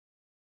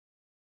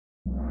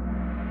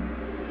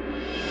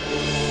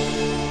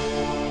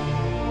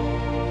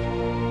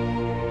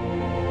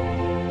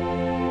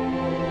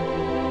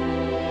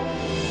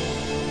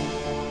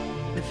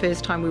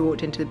first time we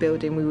walked into the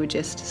building, we were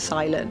just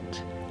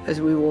silent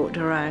as we walked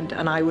around,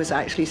 and I was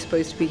actually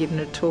supposed to be giving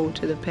a tour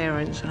to the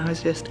parents, and I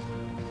was just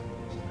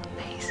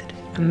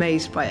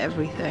amazed by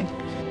everything.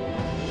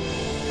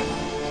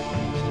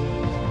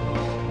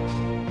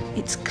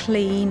 It's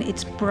clean,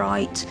 it's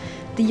bright.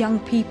 The young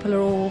people are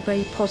all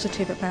very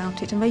positive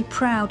about it and very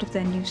proud of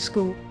their new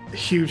school. A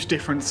huge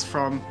difference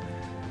from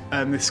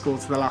this school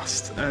to the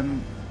last.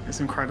 It's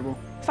incredible.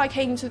 If I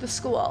came to the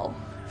school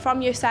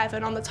from year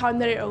 7 on the time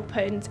that it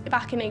opened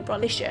back in April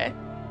this year,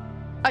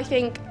 I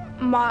think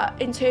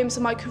in terms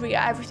of my career,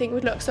 everything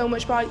would look so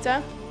much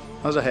brighter.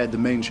 As I heard, the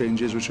main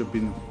changes which have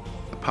been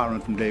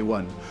apparent from day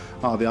one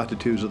are the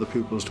attitudes of the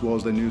pupils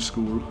towards their new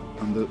school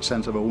and the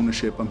sense of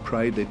ownership and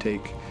pride they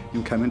take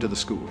in coming to the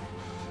school.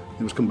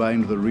 It was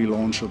combined with a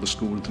relaunch of the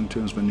school in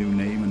terms of a new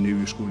name and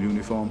new school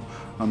uniform,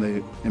 and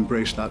they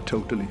embraced that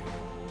totally.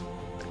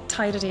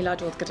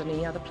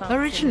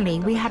 Originally,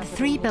 we had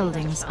 3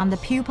 buildings and the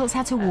pupils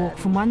had to walk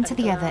from one to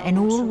the other in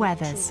all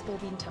weathers.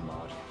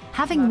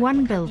 Having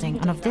one building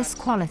and of this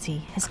quality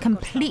has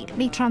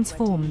completely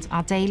transformed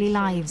our daily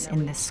lives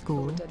in this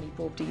school.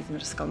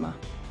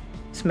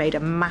 It's made a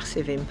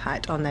massive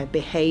impact on their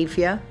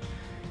behaviour,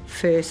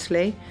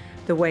 firstly,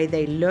 the way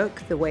they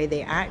look, the way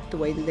they act, the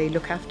way that they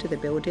look after the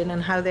building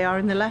and how they are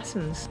in the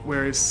lessons.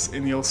 Whereas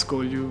in the old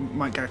school you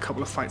might get a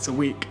couple of fights a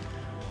week.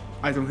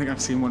 I don't think I've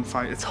seen one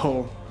fight at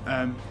all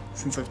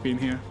since I've been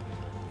here.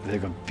 They've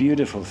got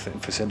beautiful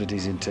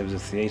facilities in terms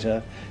of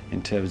theatre,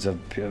 in terms of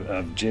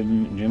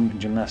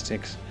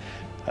gymnastics,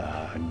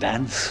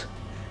 dance.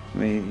 I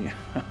mean,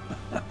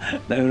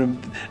 they're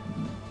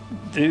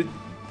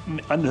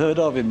unheard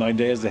of in my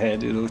days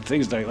ahead, you know,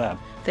 things like that.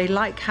 They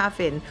like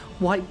having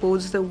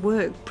whiteboards that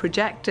work,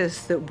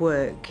 projectors that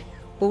work.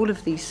 All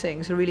of these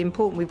things are really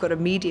important. We've got a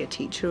media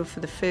teacher who for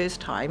the first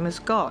time has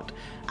got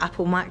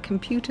Apple Mac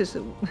computers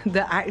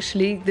that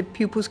actually the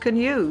pupils can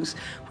use.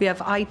 We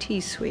have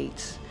IT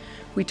suites.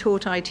 We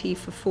taught IT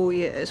for 4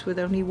 years with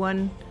only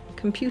one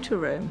computer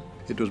room.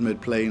 It was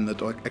made plain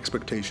that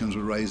expectations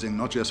were rising,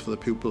 not just for the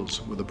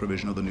pupils with the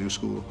provision of the new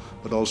school,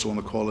 but also on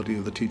the quality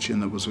of the teaching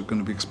that was going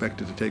to be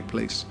expected to take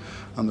place.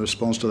 And the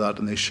response to that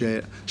and the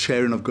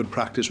sharing of good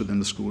practice within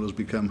the school has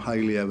become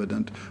highly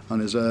evident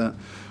and is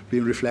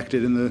being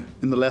reflected in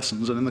the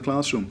lessons and in the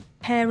classroom.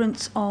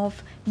 Parents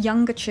of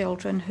younger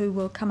children who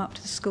will come up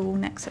to the school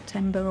next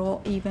September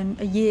or even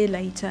a year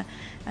later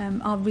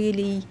are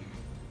really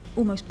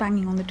almost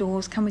banging on the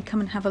doors. Can we come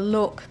and have a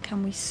look?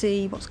 Can we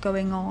see what's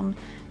going on?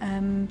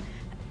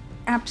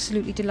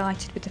 Absolutely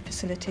delighted with the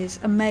facilities.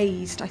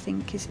 Amazed, I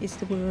think, is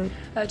the word.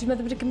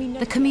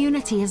 The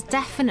community has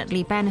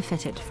definitely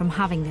benefited from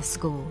having this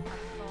school.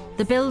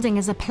 The building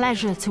is a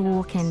pleasure to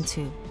walk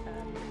into.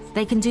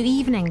 They can do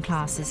evening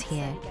classes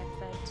here.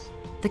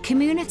 The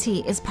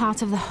community is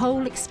part of the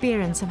whole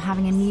experience of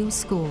having a new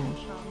school,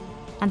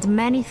 and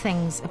many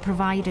things are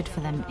provided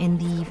for them in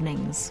the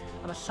evenings.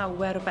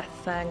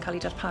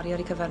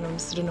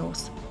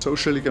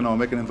 Social,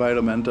 economic and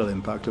environmental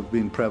impact have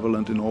been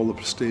prevalent in all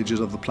the stages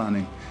of the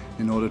planning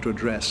in order to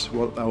address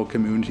what our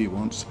community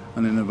wants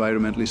in an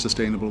environmentally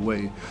sustainable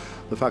way.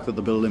 The fact that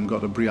the building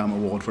got a BRIAM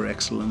award for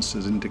excellence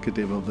is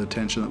indicative of the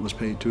attention that was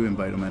paid to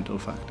environmental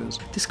factors.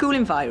 The school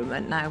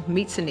environment now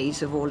meets the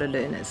needs of all the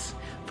learners,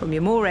 from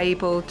your more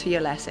able to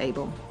your less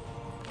able.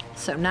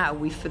 So now,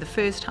 for the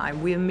first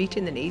time, we are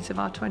meeting the needs of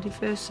our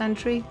 21st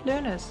century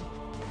learners.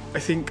 I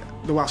think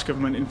the Welsh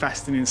Government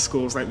investing in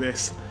schools like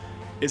this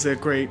is a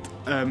great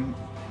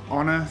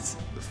honour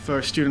for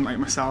a student like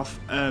myself,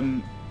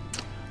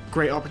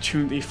 great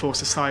opportunity for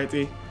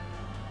society,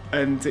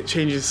 and it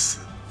changes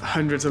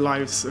hundreds of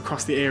lives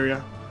across the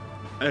area,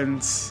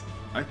 and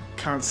I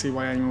can't see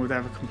why anyone would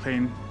ever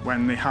complain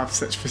when they have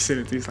such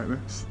facilities like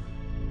this.